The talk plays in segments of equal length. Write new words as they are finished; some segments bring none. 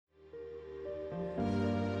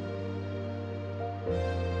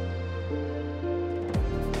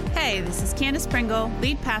Hi, this is Candace Pringle,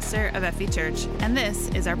 lead pastor of FE Church, and this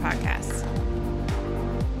is our podcast.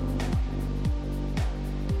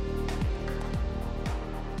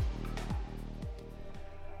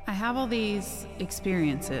 I have all these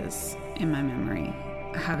experiences in my memory,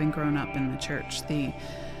 having grown up in the church. The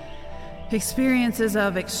experiences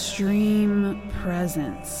of extreme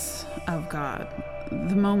presence of God.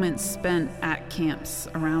 The moments spent at camps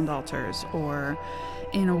around altars or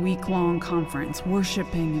in a week-long conference,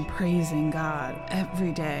 worshiping and praising God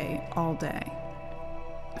every day, all day.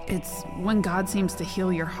 It's when God seems to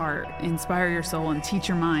heal your heart, inspire your soul, and teach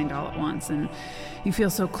your mind all at once, and you feel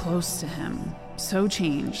so close to Him, so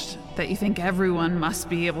changed, that you think everyone must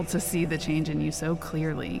be able to see the change in you so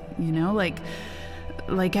clearly,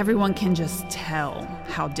 like everyone can just tell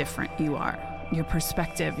how different you are. Your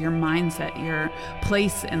perspective, your mindset, your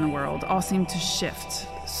place in the world all seem to shift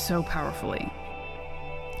so powerfully.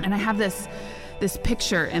 And I have this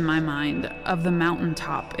picture in my mind of the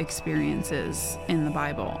mountaintop experiences in the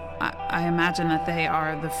Bible. I imagine that they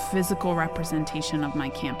are the physical representation of my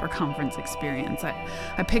camp or conference experience.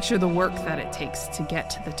 I picture the work that it takes to get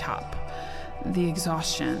to the top, the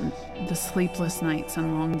exhaustion, the sleepless nights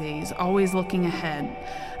and long days, always looking ahead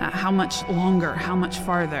at how much longer, how much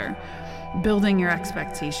farther, building your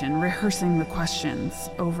expectation, rehearsing the questions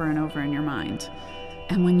over and over in your mind.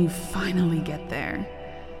 And when you finally get there,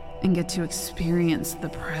 and get to experience the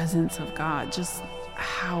presence of God, just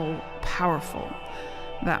how powerful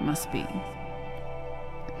that must be.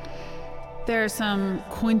 There are some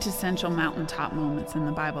quintessential mountaintop moments in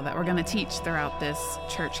the Bible that we're going to teach throughout this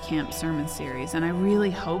church camp sermon series, and I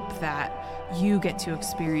really hope that you get to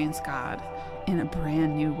experience God in a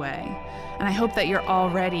brand new way. And I hope that you're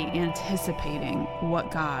already anticipating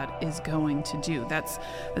what God is going to do. That's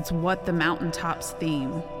what the mountaintops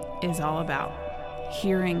theme is all about.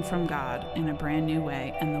 Hearing from God in a brand new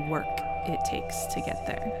way and the work it takes to get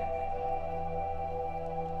there.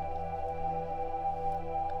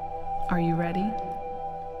 Are you ready?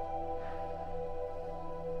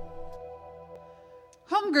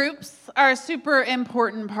 Home groups are a super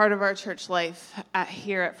important part of our church life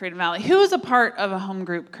here at Freedom Valley. Who is a part of a home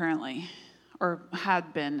group currently? Or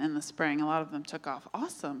had been in the spring? A lot of them took off.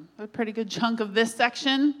 Awesome. A pretty good chunk of this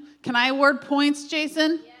section. Can I award points,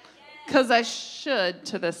 Jason? Because I should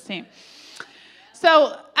to this team.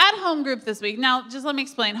 So at home group this week, now just let me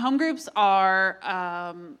explain. Home groups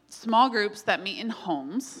are small groups that meet in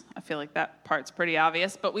homes. I feel like that part's pretty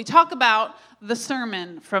obvious, but we talk about the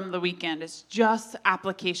sermon from the weekend. It's just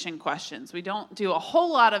application questions. We don't do a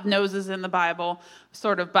whole lot of noses in the Bible,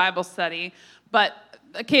 sort of Bible study, but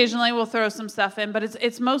occasionally we'll throw some stuff in, but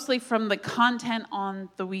it's mostly from the content on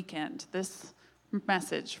the weekend. This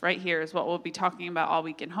message right here is what we'll be talking about all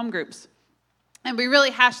week in home groups. And we really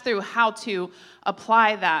hash through how to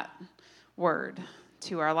apply that word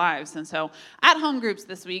to our lives. And so at home groups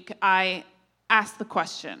this week, I asked the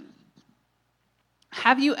question,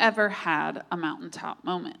 have you ever had a mountaintop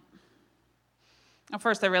moment? At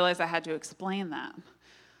first I realized I had to explain that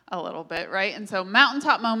a little bit, right? And so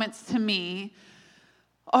mountaintop moments to me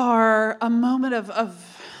are a moment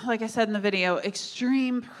of, like I said in the video,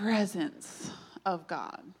 extreme presence of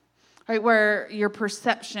God, right? Where your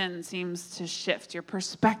perception seems to shift, your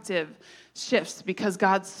perspective shifts because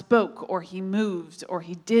God spoke or He moved or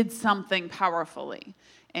He did something powerfully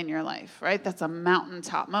in your life, right? That's a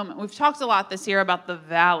mountaintop moment. We've talked a lot this year about the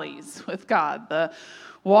valleys with God, the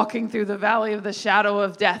walking through the valley of the shadow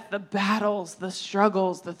of death, the battles, the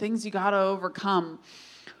struggles, the things you got to overcome.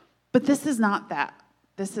 But this is not that.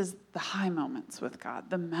 This is the high moments with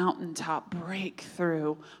God, the mountaintop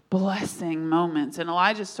breakthrough, blessing moments. In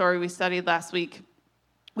Elijah's story we studied last week,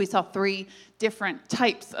 we saw 3 different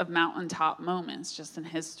types of mountaintop moments just in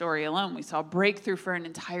his story alone. We saw breakthrough for an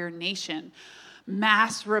entire nation,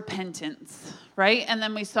 mass repentance, right? And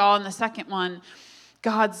then we saw in the second one,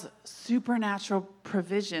 God's supernatural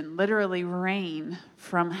provision, literally rain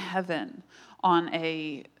from heaven on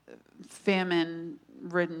a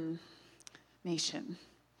famine-ridden nation.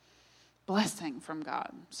 Blessing from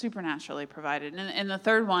God, supernaturally provided. And in the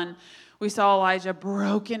third one, we saw Elijah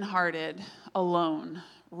brokenhearted, alone,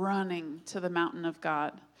 running to the mountain of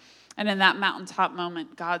God. And in that mountaintop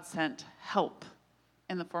moment, God sent help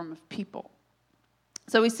in the form of people.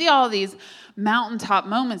 So we see all of these mountaintop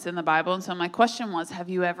moments in the Bible. And so my question was, have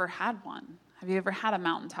you ever had one? Have you ever had a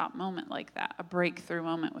mountaintop moment like that, a breakthrough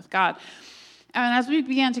moment with God? And as we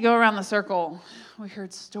began to go around the circle, we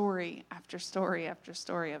heard story after story after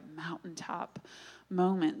story of mountaintop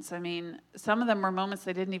moments. I mean, some of them were moments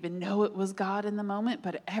they didn't even know it was God in the moment,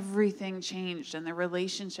 but everything changed and their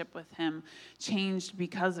relationship with him changed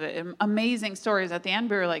because of it. And amazing stories. At the end,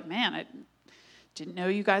 we were like, man, I didn't know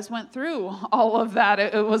you guys went through all of that.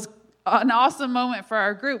 It was an awesome moment for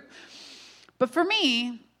our group. But for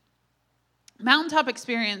me, mountaintop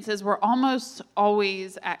experiences were almost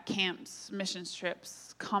always at camps, mission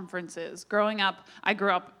trips, conferences. Growing up, I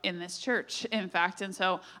grew up in this church, in fact, and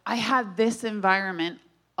so I had this environment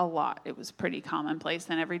a lot. It was pretty commonplace,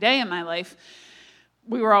 and every day in my life,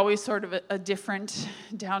 we were always sort of a different,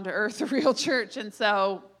 down-to-earth, real church, and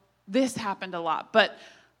so this happened a lot. But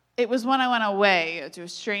it was when I went away to a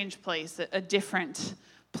strange place, a different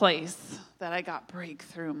place, that I got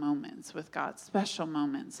breakthrough moments with God, special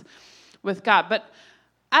moments with God. But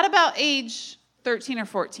at about age 13 or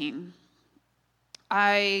 14,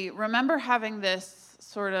 I remember having this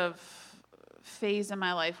sort of phase in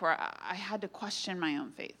my life where I had to question my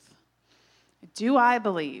own faith. Do I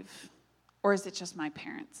believe, or is it just my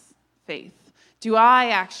parents' faith? Do I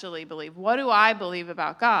actually believe? What do I believe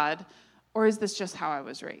about God, or is this just how I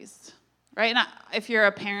was raised? Right? And if you're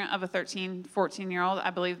a parent of a 13, 14-year-old,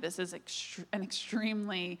 I believe this is an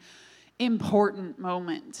extremely important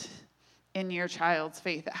moment in your child's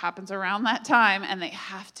faith. It happens around that time, and they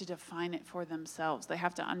have to define it for themselves. They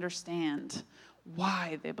have to understand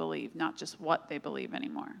why they believe, not just what they believe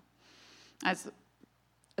anymore. As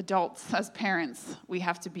adults, as parents, we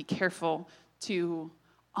have to be careful to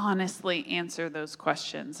honestly answer those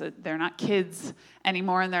questions. They're not kids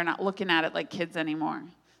anymore, and they're not looking at it like kids anymore.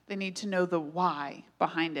 They need to know the why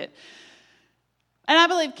behind it. And I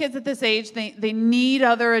believe kids at this age, they need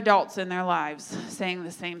other adults in their lives saying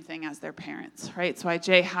the same thing as their parents, right? So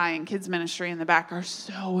J High and kids ministry in the back are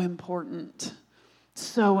so important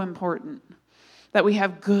that we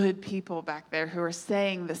have good people back there who are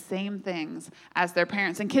saying the same things as their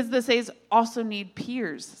parents. And kids this age also need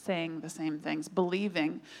peers saying the same things,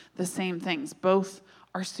 believing the same things. Both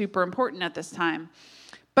are super important at this time.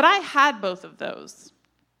 But I had both of those,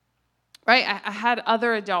 right? I had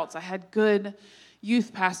other adults. I had good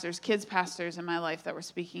youth pastors, kids pastors in my life that were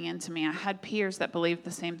speaking into me. I had peers that believed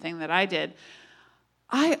the same thing that I did.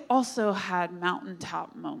 I also had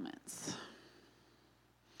mountaintop moments.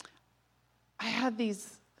 I had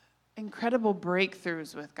these incredible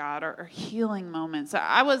breakthroughs with God or healing moments.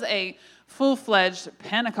 I was a full-fledged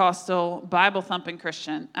Pentecostal Bible-thumping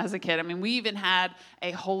Christian as a kid. I mean, we even had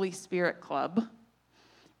a Holy Spirit club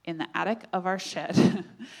in the attic of our shed,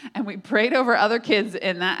 and we prayed over other kids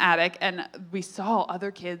in that attic, and we saw other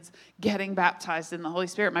kids getting baptized in the Holy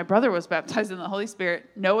Spirit. My brother was baptized in the Holy Spirit,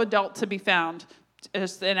 no adult to be found,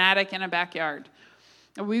 just an attic in a backyard.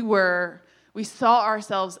 We saw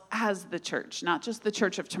ourselves as the church, not just the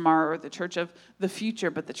church of tomorrow or the church of the future,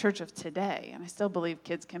 but the church of today, and I still believe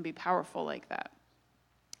kids can be powerful like that.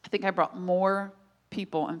 I think I brought more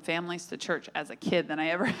people and families to church as a kid than I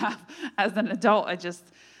ever have as an adult.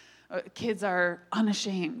 Kids are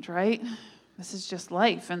unashamed, right? This is just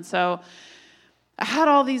life. And so I had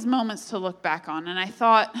all these moments to look back on, and I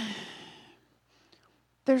thought,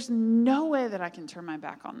 there's no way that I can turn my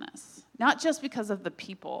back on this. Not just because of the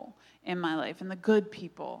people in my life and the good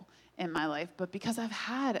people in my life, but because I've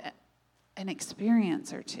had an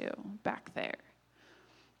experience or two back there.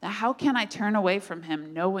 Now, how can I turn away from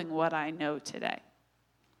him knowing what I know today?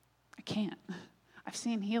 I can't. I've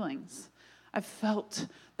seen healings. I've felt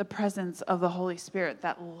the presence of the Holy Spirit,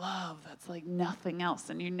 that love that's like nothing else,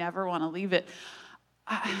 and you never want to leave it.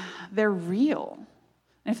 They're real.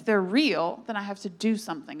 And if they're real, then I have to do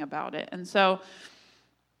something about it. And so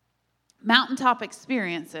mountaintop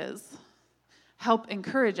experiences help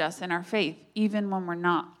encourage us in our faith, even when we're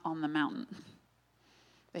not on the mountain.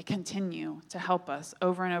 They continue to help us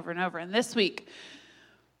over and over and over. And this week,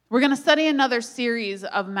 we're going to study another series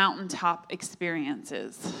of mountaintop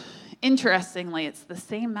experiences. Interestingly, it's the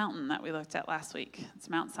same mountain that we looked at last week. It's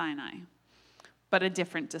Mount Sinai, but a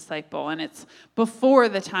different disciple. And it's before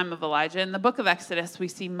the time of Elijah. In the book of Exodus, we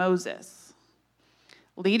see Moses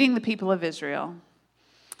leading the people of Israel.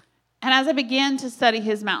 And as I began to study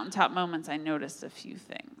his mountaintop moments, I noticed a few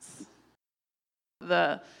things.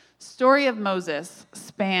 The story of Moses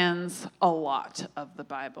spans a lot of the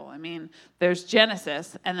Bible. I mean, there's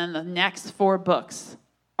Genesis, and then the next 4 books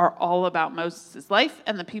are all about Moses' life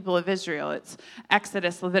and the people of Israel. It's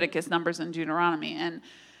Exodus, Leviticus, Numbers, and Deuteronomy. And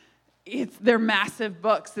they're massive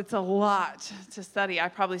books. It's a lot to study. I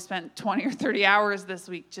probably spent 20 or 30 hours this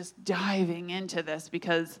week just diving into this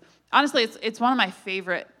because, honestly, it's one of my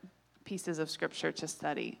favorite pieces of scripture to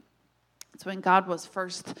study. It's when God was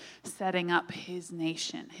first setting up his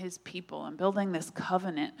nation, his people, and building this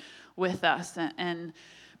covenant with us and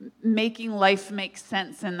making life make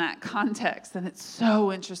sense in that context. And it's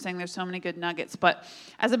so interesting. There's so many good nuggets. But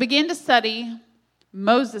as I began to study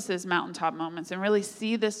Moses' mountaintop moments and really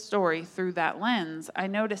see this story through that lens, I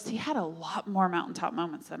noticed he had a lot more mountaintop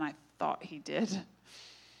moments than I thought he did.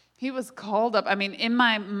 He was called up. I mean, in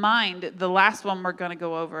my mind, the last one we're going to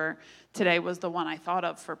go over today was the one I thought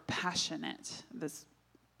of for passionate, this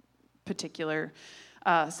particular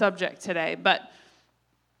subject today. But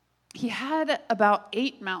he had about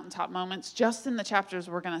 8 mountaintop moments just in the chapters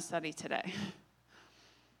we're going to study today.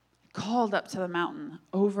 Called up to the mountain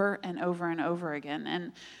over and over and over again.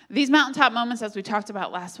 And these mountaintop moments, as we talked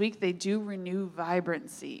about last week, they do renew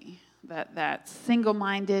vibrancy. That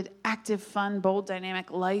single-minded, active, fun, bold, dynamic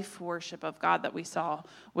life worship of God that we saw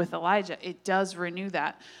with Elijah. It does renew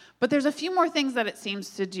that. But there's a few more things that it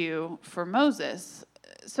seems to do for Moses.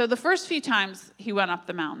 So the first few times he went up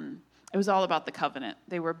the mountain, it was all about the covenant.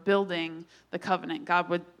 They were building the covenant. God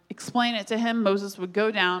would explain it to him. Moses would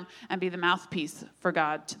go down and be the mouthpiece for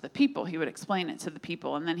God to the people. He would explain it to the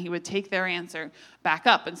people, and then he would take their answer back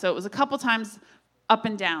up. And so it was a couple times up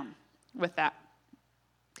and down with that.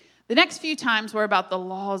 The next few times were about the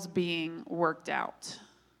laws being worked out,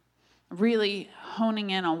 really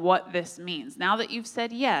honing in on what this means. Now that you've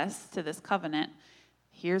said yes to this covenant,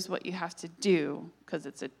 here's what you have to do, because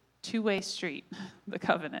it's a two-way street, the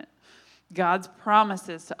covenant. God's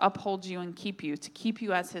promises to uphold you and keep you, to keep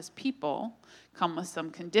you as his people, come with some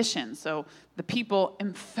conditions. So the people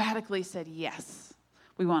emphatically said yes.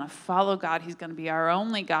 We want to follow God. He's going to be our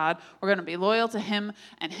only God. We're going to be loyal to him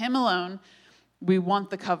and him alone. We want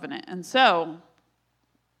the covenant. And so,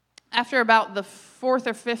 after about the 4th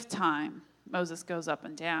or 5th time Moses goes up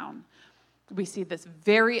and down, we see this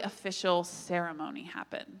very official ceremony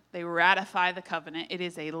happen. They ratify the covenant. It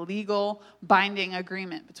is a legal, binding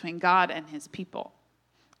agreement between God and his people.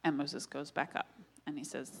 And Moses goes back up, and he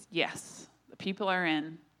says, yes, the people are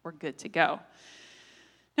in. We're good to go.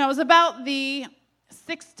 Now, it was about the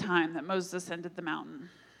 6th time that Moses ascended the mountain.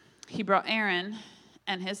 He brought Aaron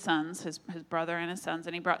and his sons, his brother and his sons,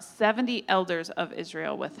 and he brought 70 elders of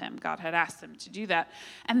Israel with him. God had asked him to do that.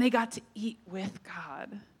 And they got to eat with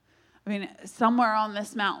God. I mean, somewhere on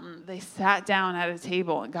this mountain, they sat down at a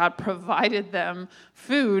table, and God provided them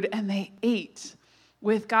food, and they ate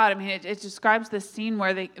with God. I mean, it describes this scene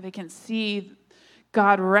where they can see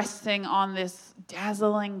God resting on this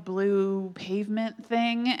dazzling blue pavement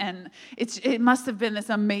thing. And it must have been this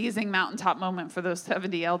amazing mountaintop moment for those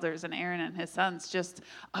 70 elders and Aaron and his sons. Just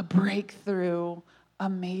a breakthrough,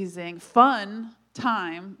 amazing, fun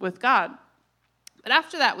time with God. But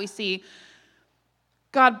after that, we see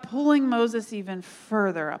God pulling Moses even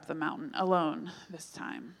further up the mountain alone this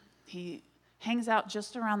time. He hangs out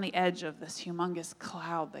just around the edge of this humongous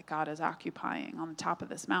cloud that God is occupying on the top of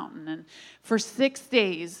this mountain. And for 6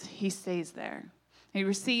 days, he stays there. He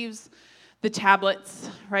receives the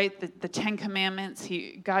tablets, right? The 10 Commandments.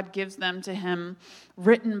 God gives them to him,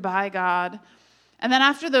 written by God. And then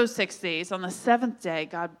after those 6 days, on the 7th day,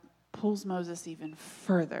 God pulls Moses even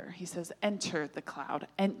further. He says, enter the cloud,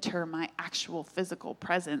 enter my actual physical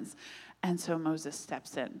presence. And so Moses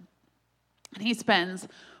steps in. And he spends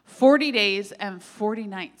 40 days and 40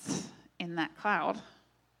 nights in that cloud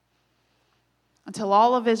until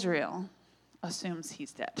all of Israel assumes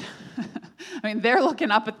he's dead. I mean, they're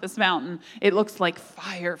looking up at this mountain. It looks like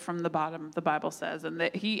fire from the bottom, the Bible says, and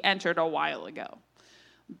that he entered a while ago.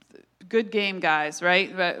 Good game, guys,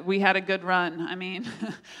 right? But we had a good run. I mean,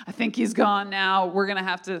 I think he's gone now. We're going to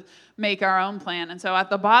have to make our own plan. And so at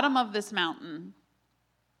the bottom of this mountain,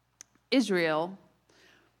 Israel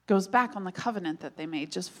goes back on the covenant that they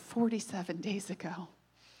made just 47 days ago.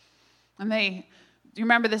 And do you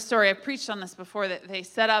remember this story? I preached on this before, that they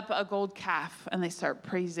set up a gold calf and they start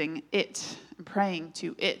praising it and praying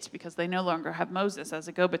to it because they no longer have Moses as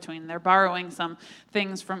a go-between. They're borrowing some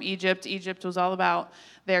things from Egypt. Egypt was all about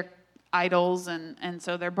their idols, and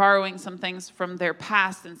so they're borrowing some things from their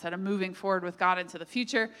past instead of moving forward with God into the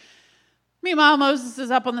future. Meanwhile, Moses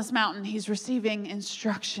is up on this mountain. He's receiving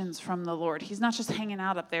instructions from the Lord. He's not just hanging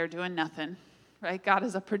out up there doing nothing, right? God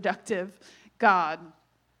is a productive God.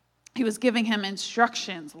 He was giving him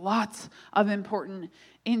instructions, lots of important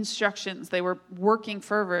instructions. They were working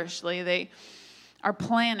feverishly. They are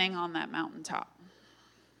planning on that mountaintop.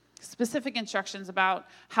 Specific instructions about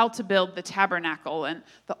how to build the tabernacle and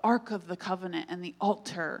the Ark of the Covenant and the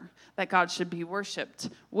altar that God should be worshipped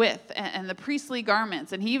with, and the priestly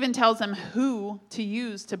garments. And he even tells them who to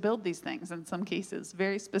use to build these things in some cases,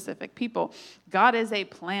 very specific people. God is a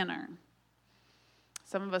planner.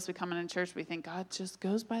 Some of us, we come into church, we think God just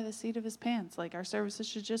goes by the seat of his pants. Like our services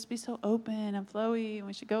should just be so open and flowy, and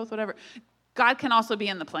we should go with whatever. God can also be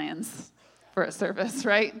in the plans for a service,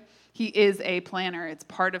 right? He is a planner. It's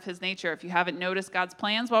part of his nature. If you haven't noticed God's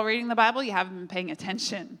plans while reading the Bible, you haven't been paying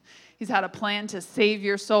attention. He's had a plan to save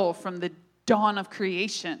your soul from the dawn of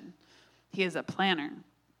creation. He is a planner.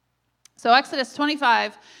 So Exodus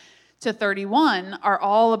 25 to 31 are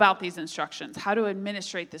all about these instructions, how to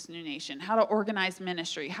administrate this new nation, how to organize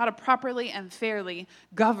ministry, how to properly and fairly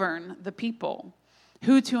govern the people,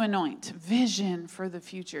 who to anoint, vision for the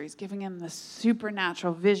future. He's giving him the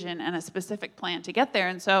supernatural vision and a specific plan to get there.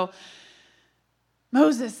 And so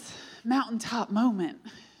Moses, mountaintop moment,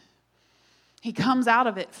 he comes out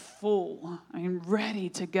of it full, ready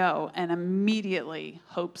to go, and immediately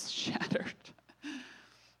hope's shattered.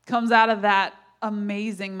 Comes out of that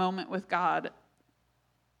amazing moment with God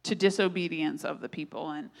to disobedience of the people.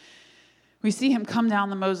 And we see him come down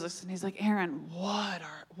to Moses, and he's like, Aaron,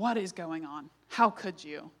 what is going on? How could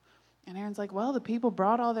you? And Aaron's like, well, the people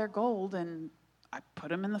brought all their gold, and I put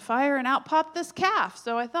them in the fire, and out popped this calf.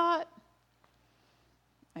 So I thought,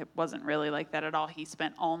 it wasn't really like that at all. He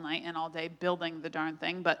spent all night and all day building the darn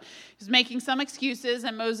thing, but he's making some excuses,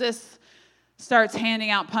 and Moses starts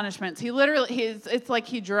handing out punishments. It's like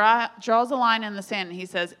he draws a line in the sand, and he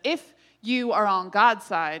says, if you are on God's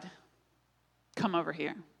side, come over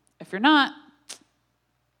here. If you're not,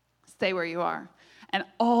 stay where you are. And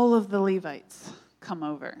all of the Levites come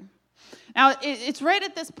over. Now, it's right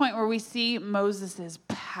at this point where we see Moses'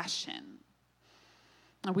 passion.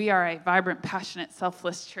 We are a vibrant, passionate,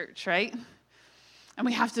 selfless church, right? And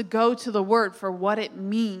we have to go to the word for what it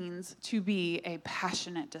means to be a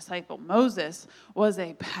passionate disciple. Moses was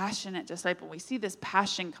a passionate disciple. We see this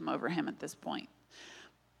passion come over him at this point.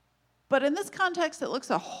 But in this context, it looks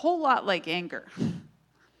a whole lot like anger.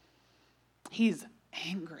 He's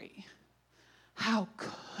angry. How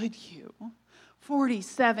could you?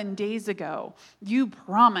 47 days ago, you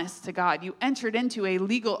promised to God. You entered into a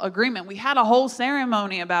legal agreement. We had a whole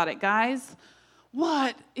ceremony about it, guys.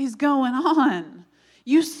 What is going on?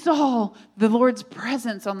 You saw the Lord's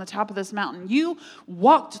presence on the top of this mountain. You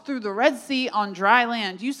walked through the Red Sea on dry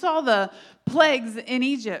land. You saw the plagues in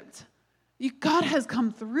Egypt. God has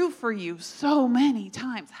come through for you so many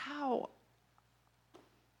times. How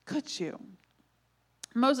could you?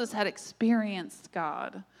 Moses had experienced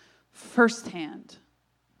God firsthand.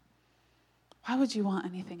 Why would you want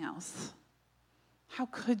anything else? How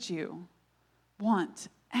could you want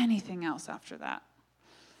anything else after that?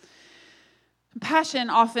 Passion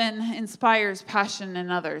often inspires passion in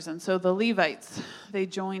others. And so the Levites, they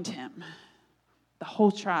joined him. The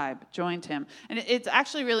whole tribe joined him. And it's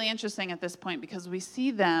actually really interesting at this point because we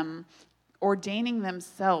see them ordaining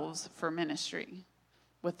themselves for ministry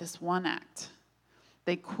with this one act.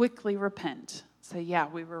 They quickly repent, say, yeah,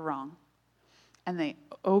 we were wrong. And they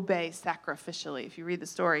obey sacrificially. If you read the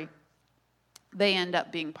story, they end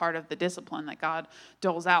up being part of the discipline that God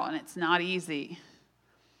doles out, and it's not easy.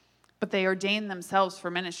 But they ordain themselves for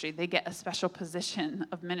ministry. They get a special position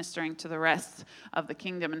of ministering to the rest of the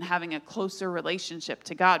kingdom and having a closer relationship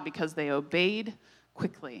to God because they obeyed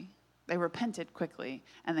quickly. They repented quickly,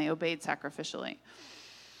 and they obeyed sacrificially.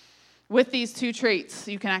 With these two traits,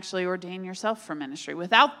 you can actually ordain yourself for ministry.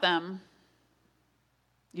 Without them,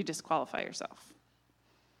 you disqualify yourself.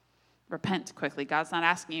 Repent quickly. God's not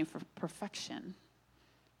asking you for perfection.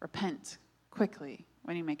 Repent quickly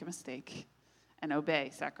when you make a mistake and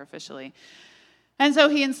obey sacrificially. And so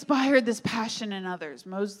he inspired this passion in others.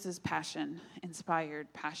 Moses' passion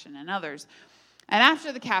inspired passion in others. And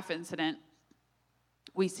after the calf incident,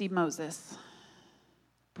 we see Moses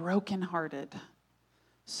brokenhearted,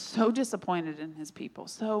 so disappointed in his people,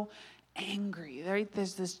 so angry.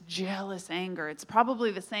 There's this jealous anger. It's probably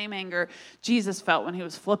the same anger Jesus felt when he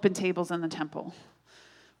was flipping tables in the temple,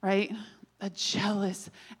 right? A jealous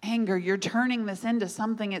anger. You're turning this into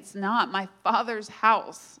something it's not. My Father's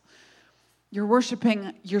house. You're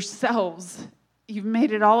worshiping yourselves. You've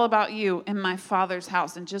made it all about you in my Father's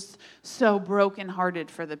house, and just so brokenhearted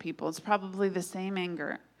for the people. It's probably the same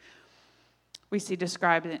anger we see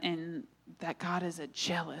described in that God is a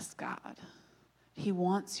jealous God. He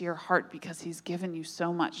wants your heart because he's given you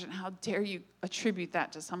so much. And how dare you attribute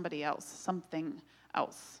that to somebody else, something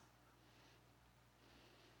else?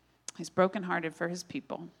 He's brokenhearted for his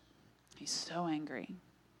people. He's so angry.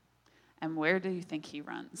 And where do you think he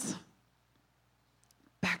runs?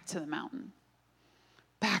 Back to the mountain.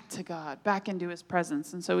 Back to God. Back into his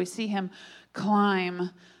presence. And so we see him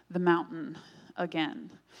climb the mountain again.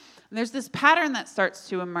 And there's this pattern that starts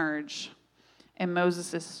to emerge in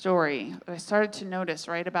Moses' story. I started to notice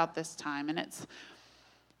right about this time. And it's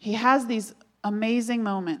he has these amazing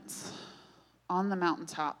moments on the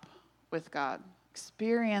mountaintop with God,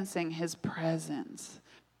 experiencing his presence,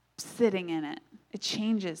 sitting in it. It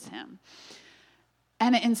changes him.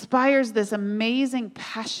 And it inspires this amazing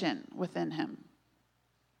passion within him.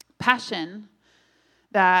 Passion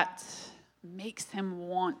that makes him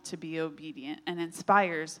want to be obedient and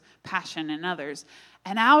inspires passion in others.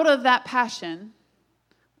 And out of that passion,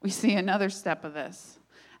 we see another step of this,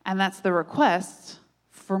 and that's the request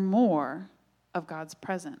for more of God's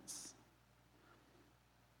presence.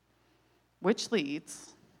 Which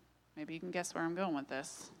leads, maybe you can guess where I'm going with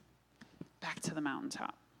this, back to the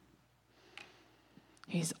mountaintop.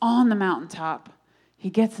 He's on the mountaintop. He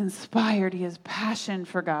gets inspired. He has passion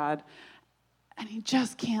for God. And he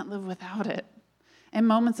just can't live without it. In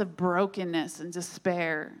moments of brokenness and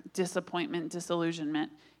despair, disappointment,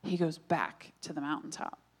 disillusionment, he goes back to the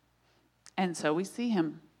mountaintop. And so we see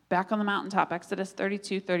him back on the mountaintop, Exodus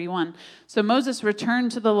 32:31. So Moses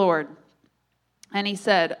returned to the Lord, and he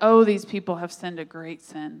said, "Oh, these people have sinned a great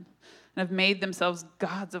sin and have made themselves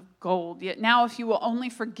gods of gold. Yet now if you will only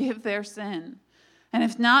forgive their sin, and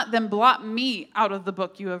if not, then blot me out of the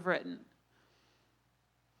book you have written."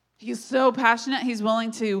 He's so passionate, he's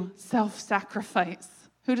willing to self-sacrifice.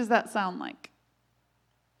 Who does that sound like?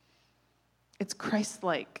 It's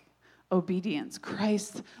Christ-like obedience,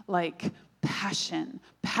 Christ-like passion.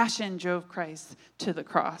 Passion drove Christ to the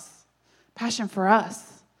cross. Passion for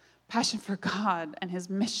us, passion for God and his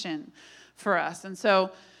mission for us. And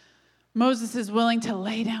so Moses is willing to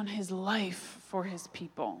lay down his life for his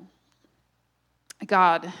people.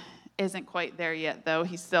 God isn't quite there yet, though.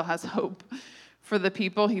 He still has hope for the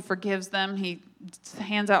people. He forgives them. He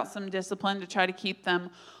hands out some discipline to try to keep them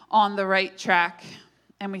on the right track.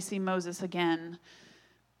 And we see Moses again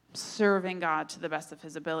serving God to the best of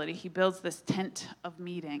his ability. He builds this tent of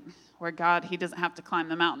meeting where God, he doesn't have to climb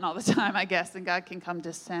the mountain all the time, I guess, and God can come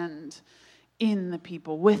descend in the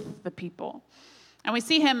people, with the people. And we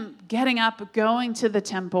see him getting up, going to the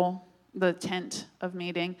temple, the tent of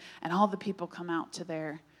meeting, and all the people come out to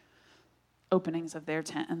their openings of their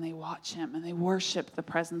tent, and they watch him, and they worship the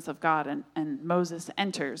presence of God, and Moses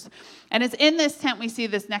enters. And it's in this tent we see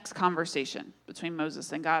this next conversation between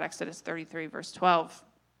Moses and God, Exodus 33, verse 12.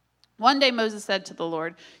 One day Moses said to the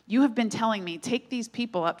Lord, "You have been telling me, take these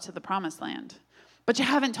people up to the promised land, but you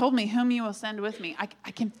haven't told me whom you will send with me."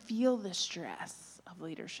 I can feel the stress of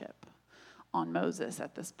leadership on Moses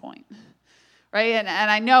at this point, right? And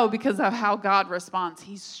I know because of how God responds,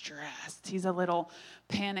 he's stressed. He's a little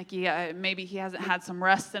panicky. Maybe he hasn't had some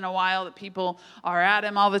rest in a while, that people are at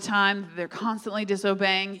him all the time. They're constantly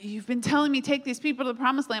disobeying. "You've been telling me take these people to the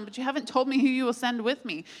promised land, but you haven't told me who you will send with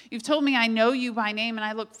me. You've told me I know you by name and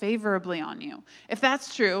I look favorably on you. If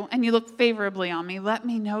that's true and you look favorably on me, let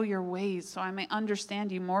me know your ways so I may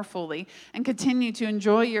understand you more fully and continue to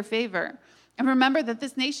enjoy your favor. And remember that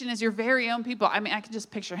this nation is your very own people." I mean, I can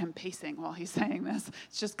just picture him pacing while he's saying this.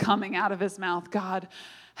 It's just coming out of his mouth. God,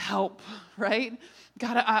 help, right?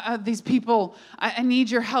 God, these people, I need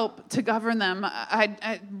your help to govern them.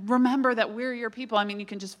 I remember that we're your people. I mean, you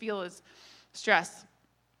can just feel his stress.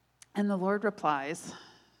 And the Lord replies,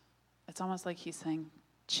 it's almost like he's saying,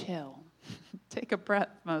 chill. Take a breath,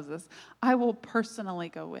 Moses. I will personally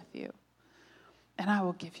go with you, and I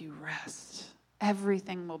will give you rest.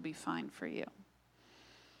 Everything will be fine for you.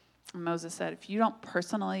 And Moses said, if you don't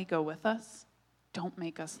personally go with us, don't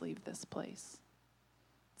make us leave this place.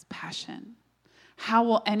 It's passion. How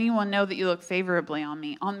will anyone know that you look favorably on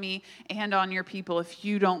me and on your people if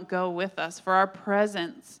you don't go with us? For our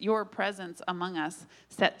presence, your presence among us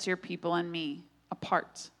sets your people and me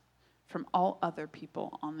apart from all other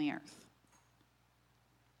people on the earth.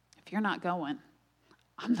 If you're not going,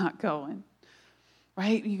 I'm not going.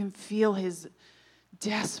 Right? You can feel his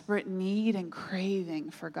desperate need and craving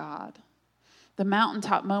for God. The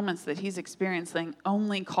mountaintop moments that he's experiencing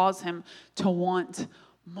only cause him to want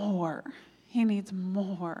more. He needs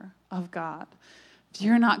more of God. If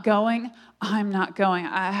you're not going, I'm not going.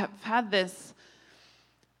 I have had this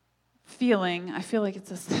feeling. I feel like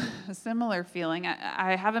it's a similar feeling.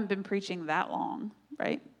 I haven't been preaching that long,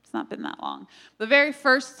 right? It's not been that long. The very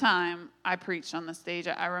first time I preached on the stage,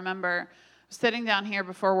 I remember sitting down here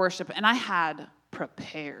before worship, and I had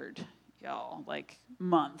prepared, y'all, like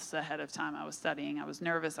months ahead of time. I was studying. I was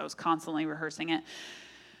nervous. I was constantly rehearsing it.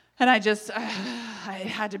 And I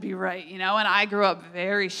had to be right, you know? And I grew up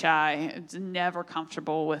very shy. It's never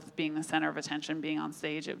comfortable with being the center of attention, being on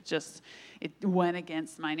stage. It went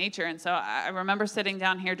against my nature. And so I remember sitting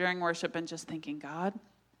down here during worship and just thinking, God,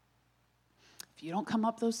 if you don't come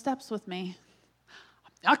up those steps with me,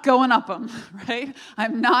 I'm Not going up them, right?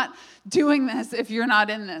 I'm not doing this if you're not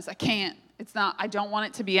in this. I can't. It's not, I don't want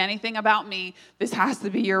it to be anything about me. This has to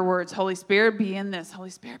be your words. Holy Spirit, be in this. Holy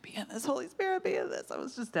Spirit, be in this. Holy Spirit, be in this. I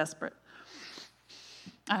was just desperate.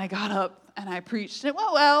 And I got up and I preached. It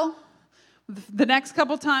went well. The next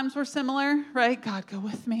couple times were similar, right? God, go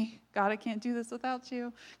with me. God, I can't do this without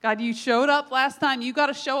you. God, you showed up last time. You got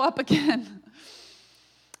to show up again.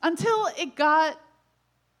 Until it got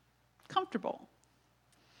comfortable.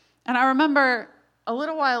 And I remember a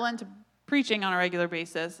little while into preaching on a regular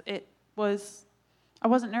basis, I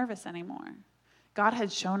wasn't nervous anymore. God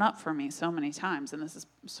had shown up for me so many times, and this is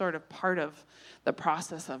sort of part of the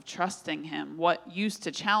process of trusting him. What used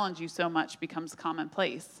to challenge you so much becomes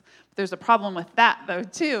commonplace. But there's a problem with that, though,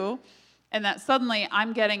 too, and that suddenly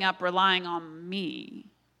I'm getting up relying on me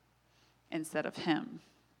instead of him.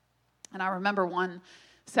 And I remember one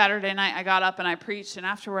Saturday night I got up and I preached, and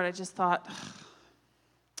afterward I just thought,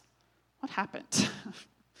 what happened?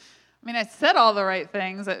 I mean, I said all the right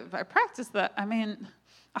things. I practiced that. I mean,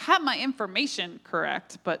 I had my information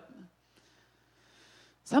correct, but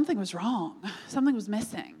something was wrong. Something was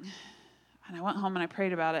missing. And I went home and I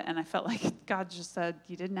prayed about it, and I felt like God just said,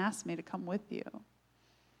 you didn't ask me to come with you.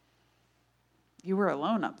 You were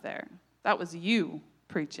alone up there. That was you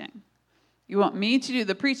preaching. You want me to do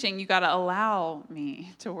the preaching, you got to allow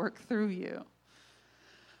me to work through you.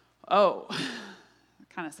 Oh,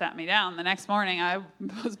 kind of sat me down. The next morning, I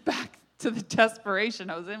was back to the desperation.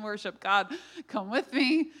 I was in worship. God, come with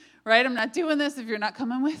me, right? I'm not doing this if you're not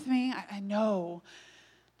coming with me. I know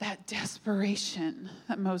that desperation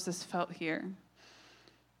that Moses felt here.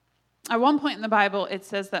 At one point in the Bible, it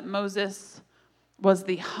says that Moses was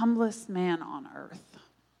the humblest man on earth.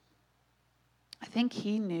 I think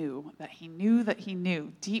he knew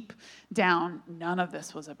deep down, none of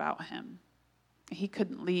this was about him. He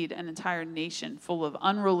couldn't lead an entire nation full of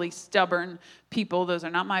unruly, stubborn people. Those are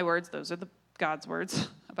not my words. Those are God's words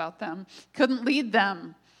about them. Couldn't lead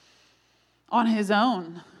them on his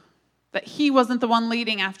own. That he wasn't the one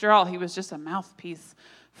leading after all. He was just a mouthpiece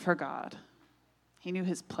for God. He knew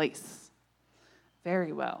his place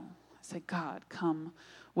very well. I said, God, come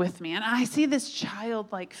with me. And I see this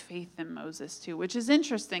childlike faith in Moses too, which is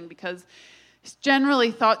interesting because he's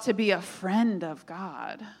generally thought to be a friend of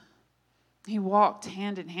God. He walked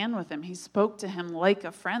hand in hand with him. He spoke to him like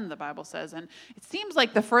a friend, the Bible says. And it seems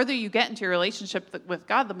like the further you get into your relationship with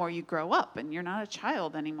God, the more you grow up and you're not a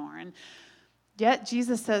child anymore. And yet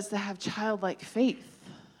Jesus says to have childlike faith.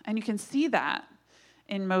 And you can see that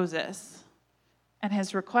in Moses and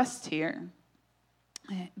his request here.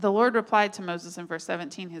 The Lord replied to Moses in verse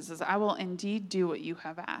 17. He says, I will indeed do what you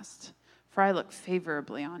have asked, for I look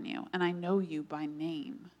favorably on you, and I know you by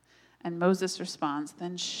name. And Moses responds,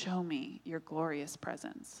 then show me your glorious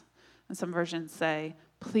presence. And some versions say,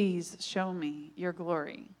 please show me your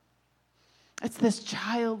glory. It's this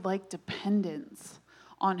childlike dependence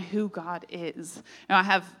on who God is. Now, I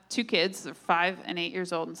have two kids, they're 5 and 8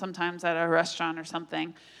 years old, and sometimes at a restaurant or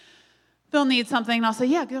something, they'll need something, and I'll say,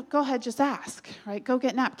 yeah, go ahead, just ask, right? Go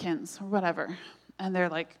get napkins or whatever. And they're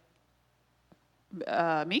like,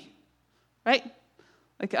 me? Right?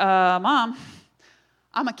 Like, Mom,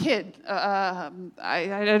 I'm a kid. I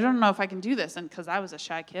don't know if I can do this. And because I was a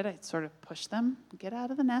shy kid, I sort of pushed them. Get out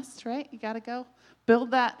of the nest, right? You got to go.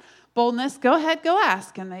 Build that boldness. Go ahead, go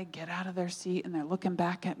ask. And they get out of their seat, and they're looking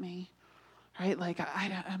back at me, right? Like,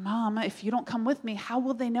 Mom, if you don't come with me, how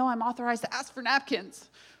will they know I'm authorized to ask for napkins,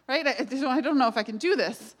 right? I don't know if I can do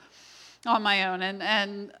this on my own.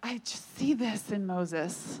 And I just see this in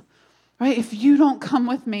Moses, right? If you don't come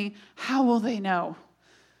with me, how will they know?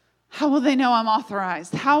 How will they know I'm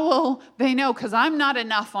authorized? How will they know? Because I'm not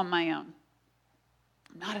enough on my own.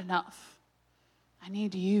 I'm not enough. I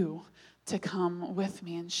need you to come with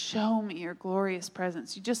me and show me your glorious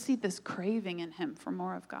presence. You just see this craving in him for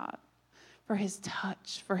more of God, for his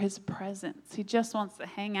touch, for his presence. He just wants to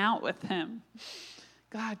hang out with him.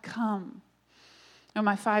 God, come. You know,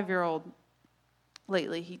 my 5-year-old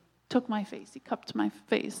lately, he took my face. He cupped my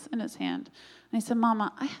face in his hand. And he said,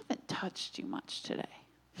 Mama, I haven't touched you much today.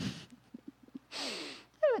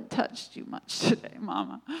 I haven't touched you much today,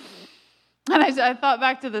 Mama. And I thought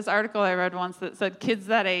back to this article I read once that said kids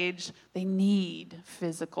that age, they need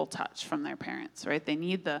physical touch from their parents, right? They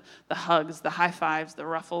need the hugs, the high fives, the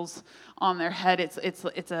ruffles on their head.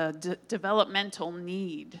 It's a developmental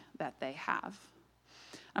need that they have.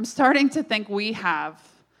 I'm starting to think we have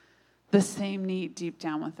the same need deep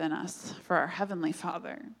down within us for our Heavenly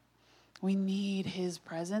Father. We need his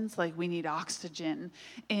presence like we need oxygen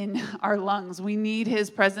in our lungs. We need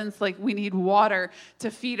his presence like we need water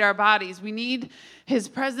to feed our bodies. We need his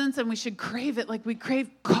presence, and we should crave it like we crave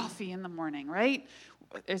coffee in the morning, right?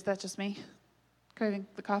 Is that just me craving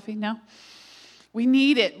the coffee? No? We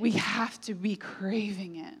need it. We have to be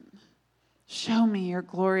craving it. Show me your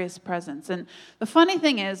glorious presence. And the funny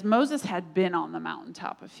thing is, Moses had been on the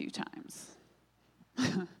mountaintop a few times.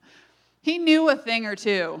 He knew a thing or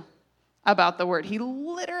two about the word. He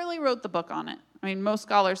literally wrote the book on it. I mean, most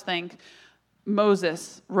scholars think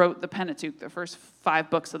Moses wrote the Pentateuch, the first 5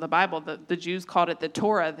 books of the Bible. The Jews called it the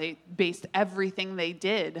Torah. They based everything they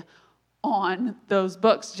did on those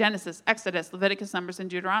books: Genesis, Exodus, Leviticus, Numbers, and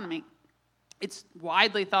Deuteronomy. It's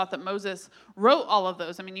widely thought that Moses wrote all of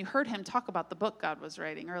those. I mean, you heard him talk about the book God was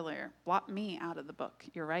writing earlier. Blot me out of the book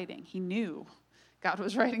you're writing. He knew God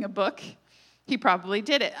was writing a book. He probably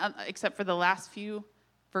did it, except for the last few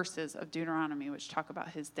verses of Deuteronomy, which talk about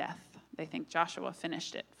his death. They think Joshua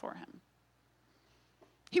finished it for him.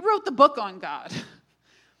 He wrote the book on God.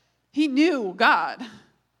 He knew God.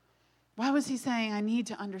 Why was he saying, I need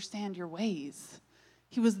to understand your ways?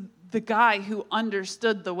 He was the guy who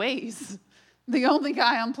understood the ways. The only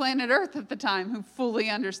guy on planet Earth at the time who fully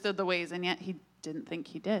understood the ways, and yet he didn't think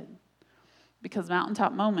he did. Because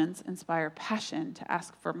mountaintop moments inspire passion to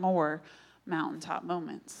ask for more mountaintop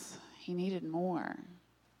moments. He needed more.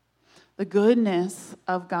 The goodness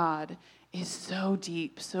of God is so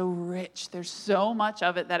deep, so rich. There's so much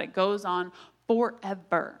of it that it goes on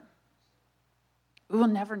forever. We will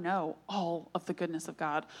never know all of the goodness of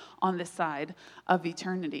God on this side of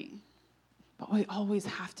eternity. But we always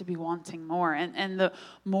have to be wanting more. And the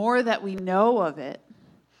more that we know of it,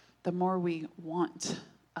 the more we want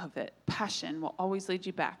of it. Passion will always lead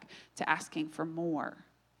you back to asking for more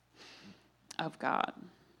of God.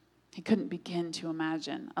 He couldn't begin to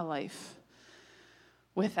imagine a life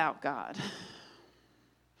without God.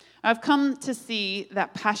 I've come to see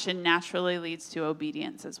that passion naturally leads to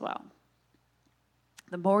obedience as well.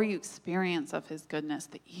 The more you experience of his goodness,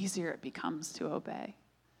 the easier it becomes to obey.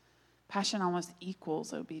 Passion almost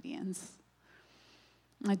equals obedience.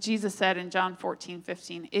 Like Jesus said in John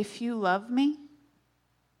 14:15, if you love me,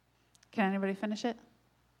 can anybody finish it?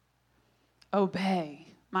 Obey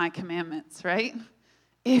my commandments, right?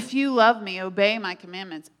 If you love me, obey my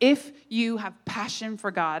commandments. If you have passion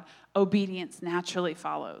for God, obedience naturally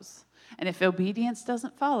follows. And if obedience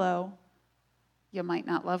doesn't follow, you might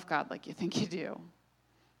not love God like you think you do.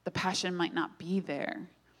 The passion might not be there.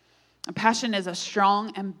 And passion is a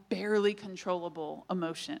strong and barely controllable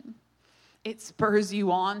emotion. It spurs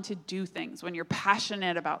you on to do things. When you're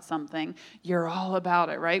passionate about something, you're all about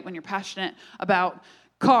it, right? When you're passionate about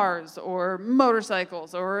cars or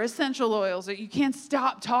motorcycles or essential oils, you can't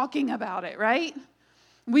stop talking about it, right?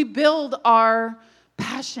 We build our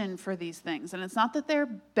passion for these things. And it's not that they're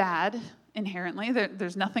bad inherently.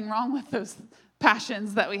 There's nothing wrong with those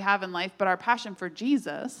passions that we have in life, but our passion for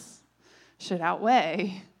Jesus should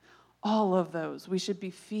outweigh all of those. We should be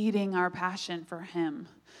feeding our passion for him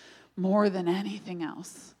more than anything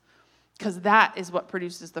else, because that is what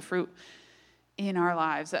produces the fruit in our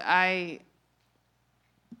lives.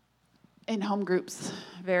 In home groups,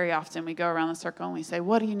 very often we go around the circle and we say,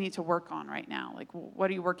 what do you need to work on right now? Like, what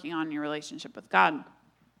are you working on in your relationship with God?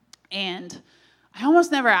 And I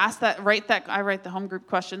almost never ask that. I write the home group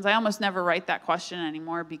questions. I almost never write that question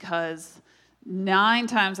anymore, because 9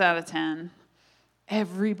 times out of 10,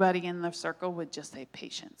 everybody in the circle would just say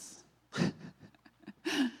patience.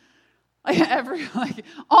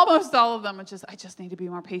 Almost all of them would I just need to be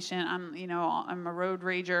more patient. I'm a road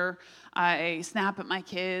rager. I snap at my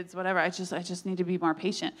kids, whatever. I just need to be more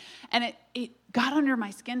patient. And it got under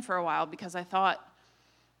my skin for a while, because I thought,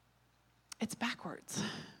 it's backwards.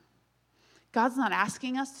 God's not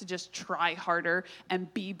asking us to just try harder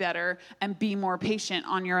and be better and be more patient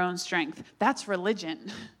on your own strength. That's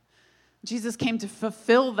religion. Jesus came to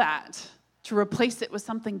fulfill that, to replace it with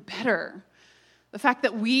something better. The fact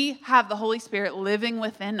that we have the Holy Spirit living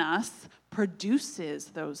within us produces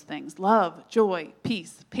those things: love, joy,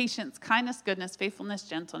 peace, patience, kindness, goodness, faithfulness,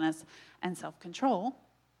 gentleness, and self-control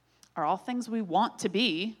are all things we want to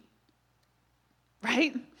be,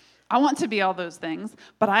 right? I want to be all those things,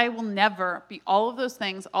 but I will never be all of those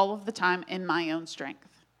things all of the time in my own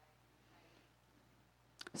strength.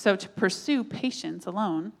 So to pursue patience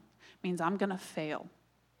alone means I'm going to fail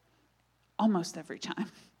almost every time.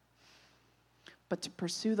 But to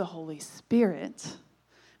pursue the Holy Spirit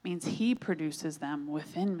means he produces them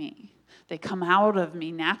within me. They come out of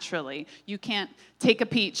me naturally. You can't take a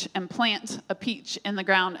peach and plant a peach in the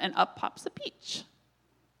ground and up pops a peach,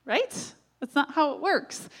 right? That's not how it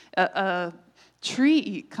works. A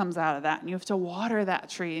tree comes out of that, and you have to water that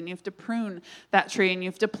tree, and you have to prune that tree, and you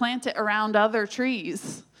have to plant it around other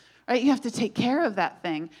trees, right? You have to take care of that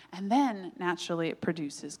thing, and then naturally it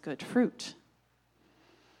produces good fruit.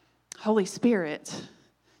 Holy Spirit,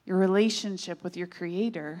 your relationship with your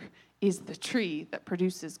Creator is the tree that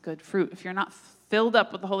produces good fruit. If you're not filled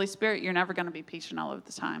up with the Holy Spirit, you're never going to be patient all of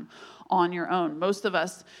the time on your own. Most of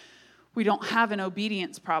us, we don't have an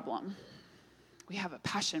obedience problem. We have a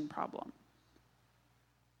passion problem.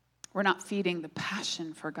 We're not feeding the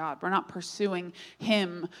passion for God. We're not pursuing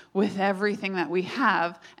Him with everything that we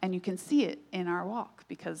have, and you can see it in our walk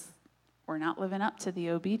because we're not living up to the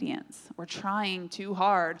obedience. We're trying too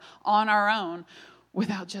hard on our own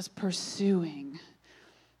without just pursuing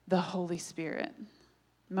the Holy Spirit.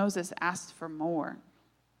 Moses asked for more,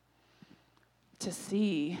 to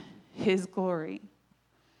see His glory.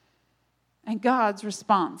 And God's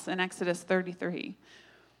response in Exodus 33,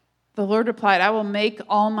 the Lord replied, I will make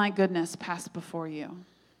all my goodness pass before you,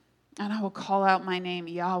 and I will call out my name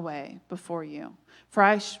Yahweh before you. For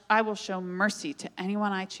I will show mercy to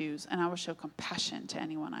anyone I choose, and I will show compassion to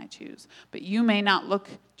anyone I choose. But you may not look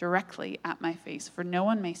directly at my face, for no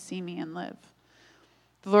one may see me and live.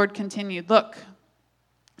 The Lord continued, look,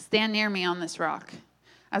 stand near me on this rock.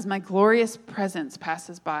 As my glorious presence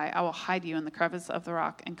passes by, I will hide you in the crevice of the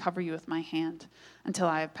rock and cover you with my hand until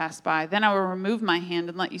I have passed by. Then I will remove my hand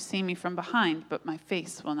and let you see me from behind, but my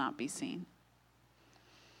face will not be seen.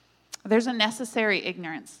 There's a necessary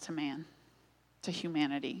ignorance to man, to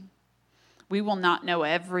humanity. We will not know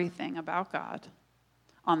everything about God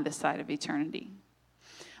on this side of eternity.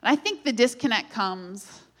 And I think the disconnect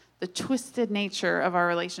comes, the twisted nature of our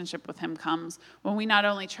relationship with Him comes when we not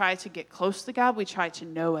only try to get close to God, we try to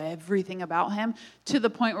know everything about Him to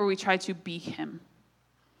the point where we try to be Him.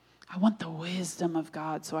 I want the wisdom of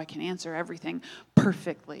God so I can answer everything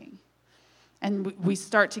perfectly. And we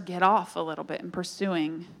start to get off a little bit in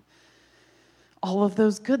pursuing all of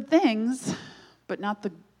those good things, but not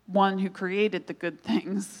the one who created the good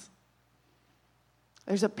things.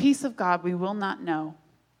 There's a piece of God we will not know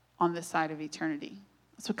on this side of eternity.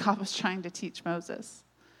 That's what God was trying to teach Moses.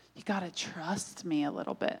 You got to trust me a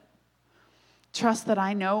little bit. Trust that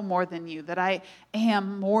I know more than you, that I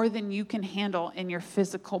am more than you can handle in your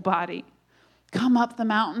physical body. Come up the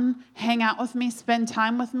mountain, hang out with me, spend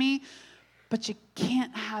time with me, but you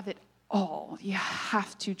can't have it all. You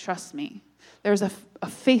have to trust me. There's a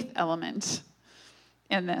faith element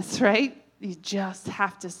in this, right? You just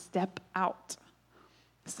have to step out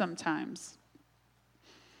sometimes.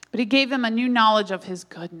 But He gave him a new knowledge of His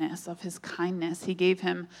goodness, of His kindness. He gave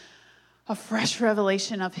him a fresh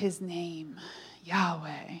revelation of His name,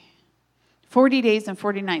 Yahweh. 40 days and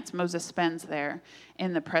 40 nights Moses spends there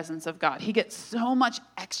in the presence of God. He gets so much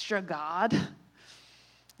extra God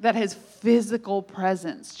that his physical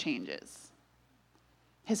presence changes.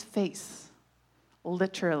 His face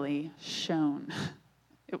literally shone.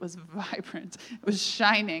 It was vibrant. It was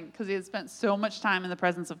shining because he had spent so much time in the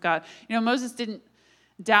presence of God. You know, Moses didn't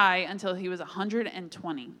die until he was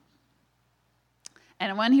 120.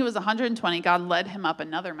 And when he was 120, God led him up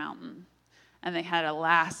another mountain, and they had a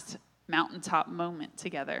last mountaintop moment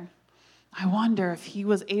together. I wonder if he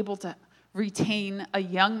was able to retain a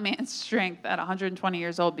young man's strength at 120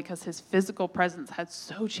 years old because his physical presence had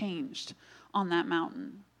so changed on that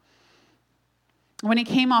mountain. When he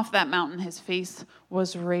came off that mountain, his face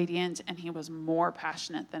was radiant and he was more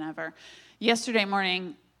passionate than ever. Yesterday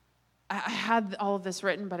morning, I had all of this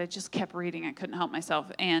written, but I just kept reading. I couldn't help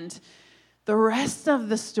myself. And the rest of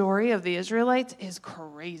the story of the Israelites is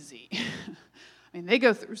crazy. I mean, they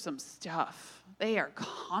go through some stuff. They are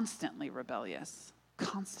constantly rebellious,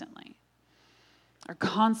 constantly. They're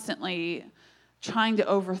constantly trying to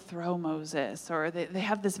overthrow Moses, or they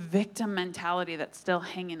have this victim mentality that's still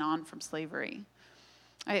hanging on from slavery.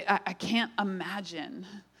 I can't imagine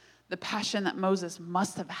the passion that Moses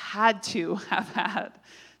must have had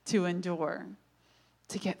to endure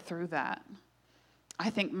to get through that.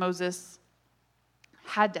 I think Moses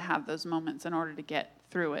had to have those moments in order to get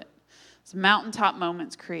through it. So mountaintop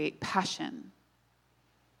moments create passion.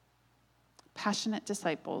 Passionate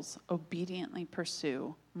disciples obediently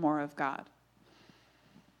pursue more of God.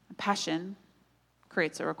 Passion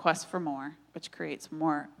creates a request for more, which creates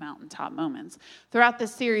more mountaintop moments. Throughout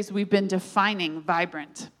this series, we've been defining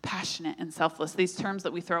vibrant, passionate, and selfless, these terms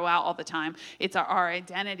that we throw out all the time. It's our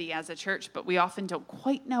identity as a church, but we often don't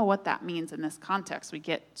quite know what that means in this context. We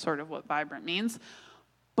get sort of what vibrant means,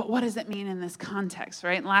 but what does it mean in this context,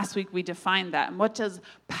 right? And last week we defined that. And what does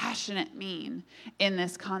passionate mean in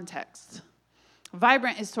this context?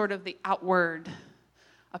 Vibrant is sort of the outward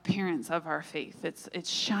appearance of our faith. It's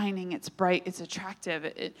shining, it's bright, it's attractive,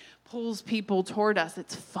 it pulls people toward us.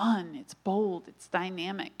 It's fun, it's bold, it's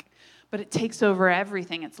dynamic, but it takes over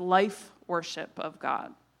everything. It's life worship of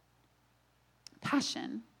God.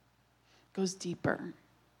 Passion goes deeper.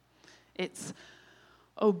 It's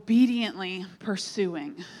obediently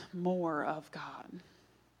pursuing more of God.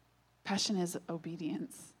 Passion is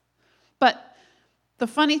obedience. But the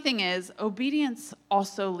funny thing is, obedience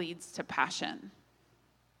also leads to passion.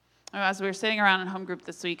 As we were sitting around in home group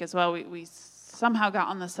this week as well, we somehow got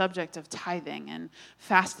on the subject of tithing and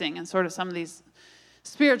fasting and sort of some of these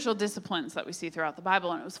spiritual disciplines that we see throughout the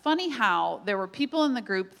Bible. And it was funny how there were people in the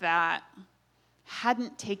group that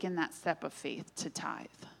hadn't taken that step of faith to tithe.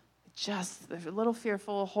 They're a little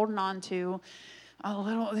fearful, holding on to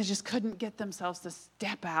they just couldn't get themselves to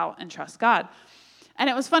step out and trust God. And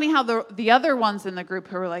it was funny how the other ones in the group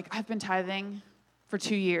who were like, I've been tithing for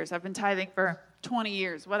 2 years. I've been tithing for 20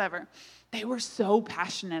 years, whatever. They were so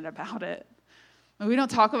passionate about it. And we don't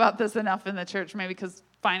talk about this enough in the church, maybe because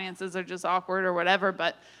finances are just awkward or whatever.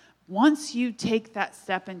 But once you take that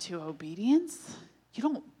step into obedience, you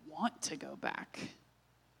don't want to go back.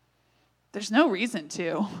 There's no reason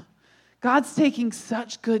to. God's taking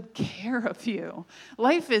such good care of you.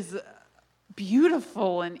 Life is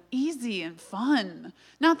beautiful and easy and fun.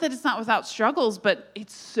 Not that it's not without struggles, but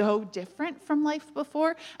it's so different from life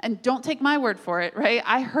before. And don't take my word for it, right?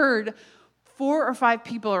 I heard 4 or 5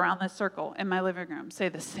 people around this circle in my living room say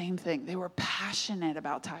the same thing. They were passionate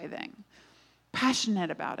about tithing.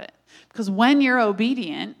 Passionate about it. Because when you're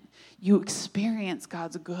obedient, you experience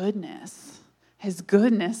God's goodness. His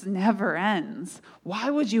goodness never ends. Why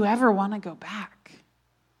would you ever want to go back?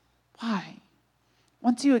 Why?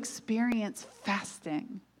 Once you experience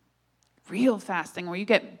fasting, real fasting, where you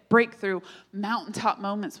get breakthrough mountaintop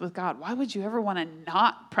moments with God, why would you ever want to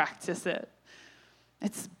not practice it?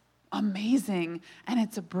 It's amazing, and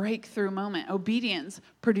it's a breakthrough moment. Obedience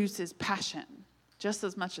produces passion, just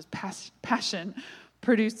as much as passion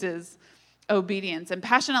produces obedience. And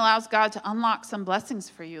passion allows God to unlock some blessings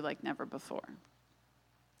for you like never before,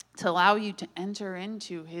 to allow you to enter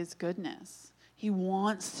into his goodness. He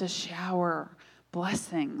wants to shower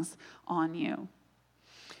blessings on you.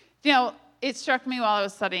 You know, it struck me while I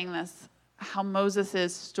was studying this how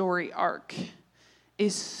Moses' story arc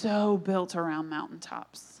is so built around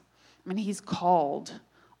mountaintops. I mean, he's called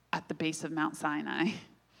at the base of Mount Sinai.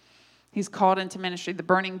 He's called into ministry. The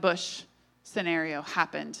burning bush scenario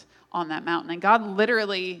happened on that mountain. And God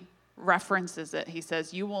literally references it. He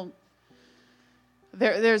says,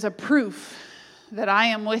 there's a proof that I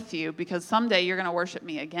am with you because someday you're going to worship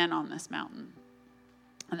me again on this mountain.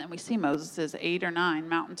 And then we see Moses' 8 or 9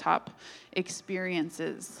 mountaintop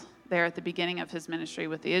experiences there at the beginning of his ministry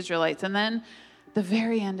with the Israelites. And then the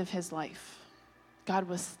very end of his life, God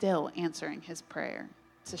was still answering his prayer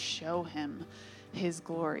to show him his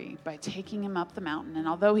glory by taking him up the mountain. And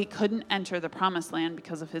although he couldn't enter the promised land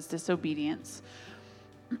because of his disobedience,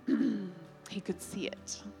 he could see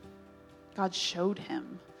it. God showed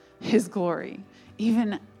him his glory,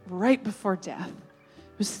 even right before death.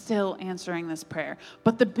 Was still answering this prayer.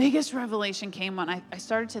 But the biggest revelation came when I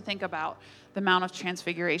started to think about the Mount of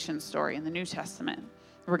Transfiguration story in the New Testament.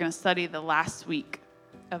 We're going to study the last week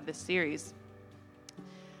of this series.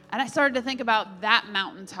 And I started to think about that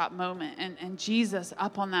mountaintop moment and Jesus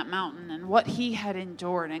up on that mountain and what he had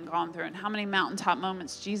endured and gone through and how many mountaintop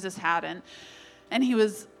moments Jesus had. And he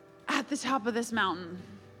was at the top of this mountain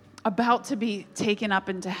about to be taken up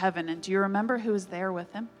into heaven. And do you remember who was there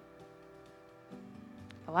with him?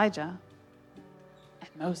 Elijah and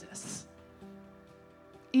Moses.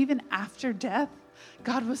 Even after death,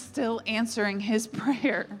 God was still answering his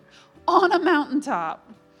prayer on a mountaintop.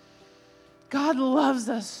 God loves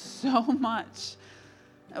us so much.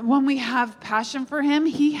 When we have passion for him,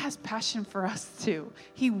 he has passion for us too.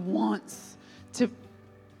 He wants to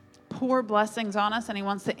pour blessings on us, and he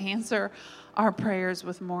wants to answer our prayers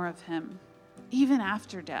with more of him. Even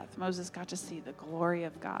after death, Moses got to see the glory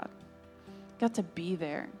of God. Got to be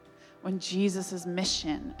there when Jesus'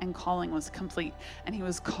 mission and calling was complete and he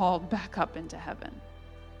was called back up into heaven.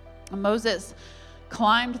 And Moses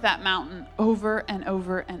climbed that mountain over and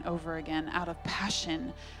over and over again out of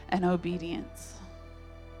passion and obedience.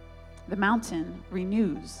 The mountain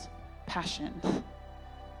renews passion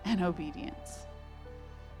and obedience.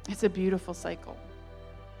 It's a beautiful cycle.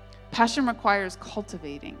 Passion requires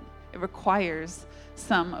cultivating. It requires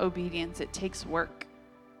some obedience. It takes work.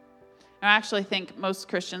 I actually think most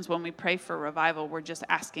Christians, when we pray for revival, we're just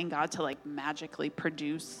asking God to magically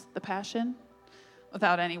produce the passion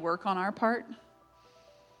without any work on our part.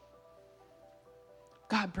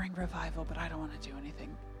 God, bring revival, but I don't want to do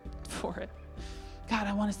anything for it. God,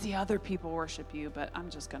 I want to see other people worship you, but I'm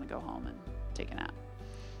just going to go home and take a nap.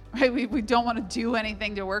 Right? We don't want to do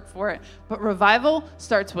anything to work for it. But revival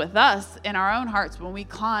starts with us in our own hearts when we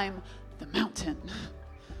climb the mountain.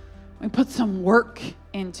 We put some work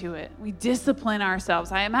into it. We discipline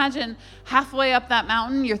ourselves. I imagine halfway up that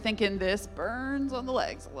mountain, you're thinking, this burns on the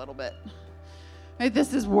legs a little bit. Right?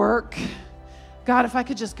 This is work. God, if I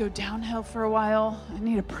could just go downhill for a while, I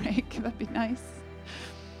need a break. That'd be nice.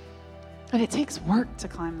 But it takes work to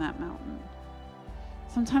climb that mountain.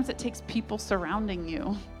 Sometimes it takes people surrounding you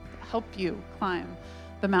to help you climb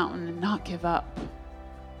the mountain and not give up.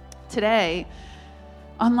 Today,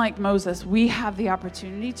 unlike Moses, we have the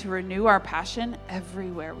opportunity to renew our passion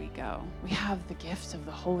everywhere we go. We have the gift of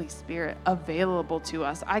the Holy Spirit available to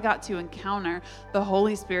us. I got to encounter the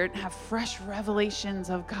Holy Spirit and have fresh revelations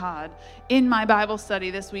of God in my Bible study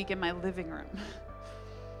this week in my living room.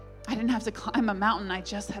 I didn't have to climb a mountain. I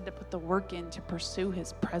just had to put the work in to pursue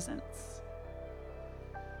his presence.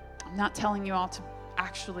 I'm not telling you all to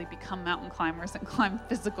actually become mountain climbers and climb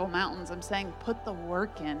physical mountains. I'm saying put the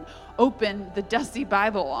work in. Open the dusty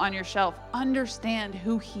Bible on your shelf. Understand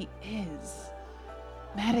who he is.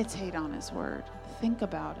 Meditate on his word. Think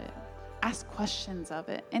about it. Ask questions of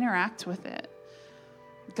it. Interact with it.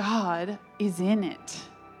 God is in it.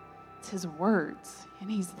 It's his words, and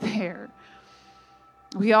he's there.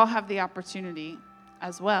 We all have the opportunity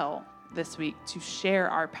as well this week to share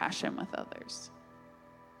our passion with others,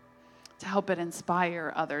 to help it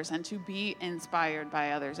inspire others and to be inspired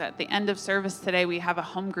by others. At the end of service today, we have a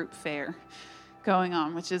home group fair going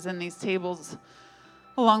on, which is in these tables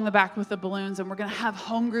along the back with the balloons. And we're going to have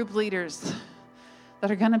home group leaders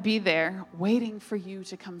that are going to be there waiting for you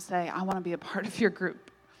to come say, I want to be a part of your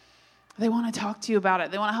group. They want to talk to you about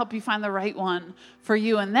it. They want to help you find the right one for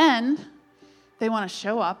you. And then they want to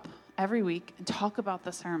show up every week and talk about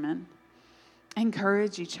the sermon,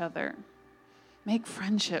 encourage each other, make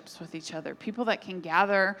friendships with each other, people that can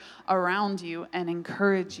gather around you and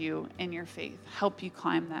encourage you in your faith, help you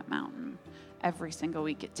climb that mountain every single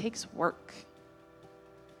week. It takes work.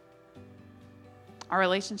 Our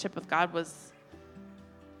relationship with God was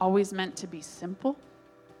always meant to be simple,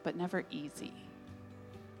 but never easy.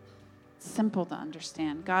 Simple to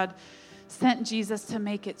understand. God sent Jesus to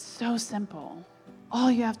make it so simple. All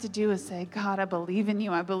you have to do is say, God, I believe in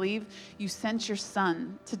you. I believe you sent your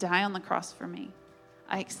son to die on the cross for me.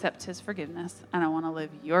 I accept his forgiveness, and I want to live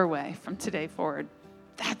your way from today forward.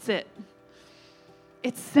 That's it.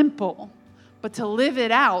 It's simple, but to live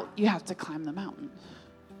it out, you have to climb the mountain.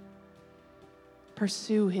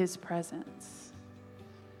 Pursue his presence.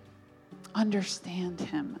 Understand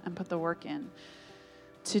him and put the work in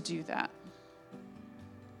to do that.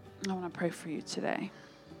 I want to pray for you today.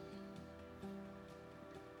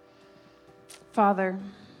 Father,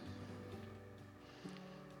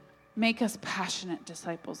 make us passionate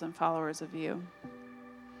disciples and followers of you.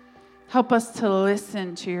 Help us to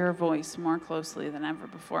listen to your voice more closely than ever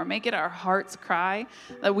before. Make it our heart's cry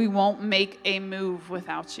that we won't make a move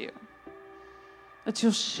without you. That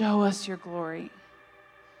you'll show us your glory,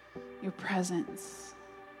 your presence,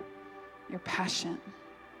 your passion.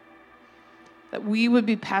 That we would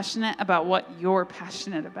be passionate about what you're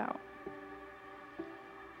passionate about.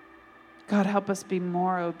 God, help us be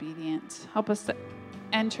more obedient. Help us to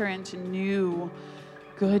enter into new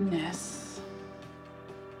goodness,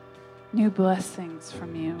 new blessings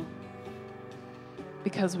from you.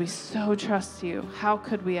 Because we so trust you, how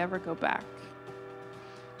could we ever go back?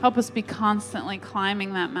 Help us be constantly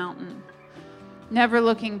climbing that mountain, never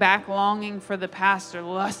looking back, longing for the past or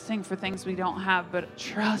lusting for things we don't have, but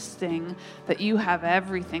trusting that you have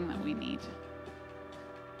everything that we need.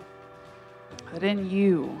 That in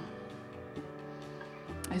you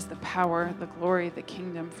is the power, the glory, the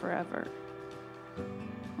kingdom forever.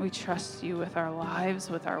 We trust you with our lives,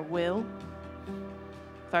 with our will,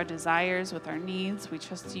 with our desires, with our needs. We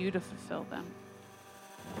trust you to fulfill them.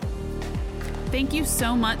 Thank you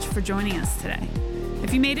so much for joining us today.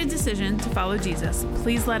 If you made a decision to follow Jesus,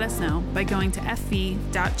 please let us know by going to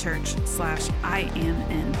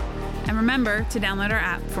fv.church/IamIn. And remember to download our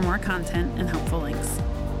app for more content and helpful links.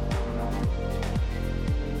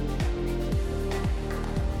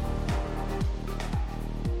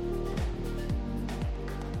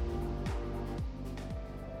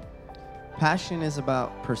 Passion is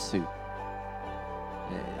about pursuit.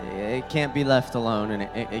 It can't be left alone, and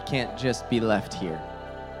it can't just be left here.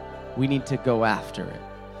 We need to go after it.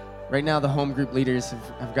 Right now, the home group leaders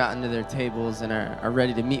have gotten to their tables and are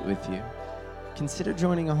ready to meet with you. Consider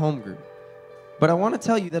joining a home group. But I want to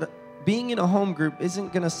tell you that being in a home group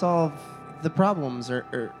isn't going to solve the problems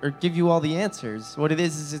or give you all the answers. What it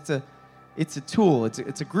is it's a tool.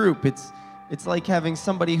 It's a group. It's like having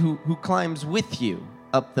somebody who climbs with you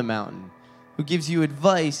up the mountain, who gives you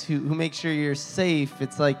advice, who makes sure you're safe.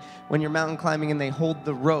 It's like when you're mountain climbing and they hold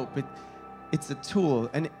the rope. It's a tool,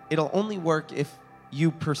 and it'll only work if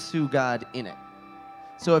you pursue God in it.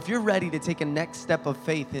 So if you're ready to take a next step of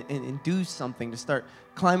faith and do something, to start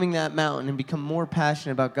climbing that mountain and become more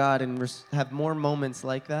passionate about God and have more moments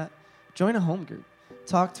like that, join a home group.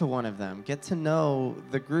 Talk to one of them. Get to know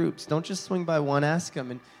the groups. Don't just swing by one. Ask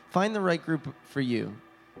them, and find the right group for you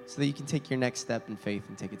so that you can take your next step in faith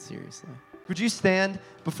and take it seriously. Would you stand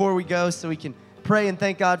before we go so we can pray and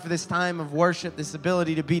thank God for this time of worship, this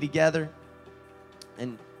ability to be together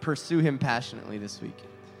and pursue Him passionately this week?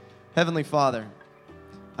 Heavenly Father,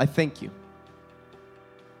 I thank you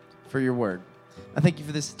for your word. I thank you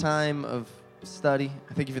for this time of study.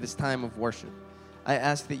 I thank you for this time of worship. I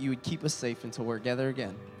ask that you would keep us safe until we're together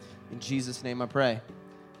again. In Jesus' name I pray.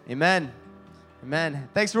 Amen. Amen.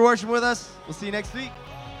 Thanks for worshiping with us. We'll see you next week.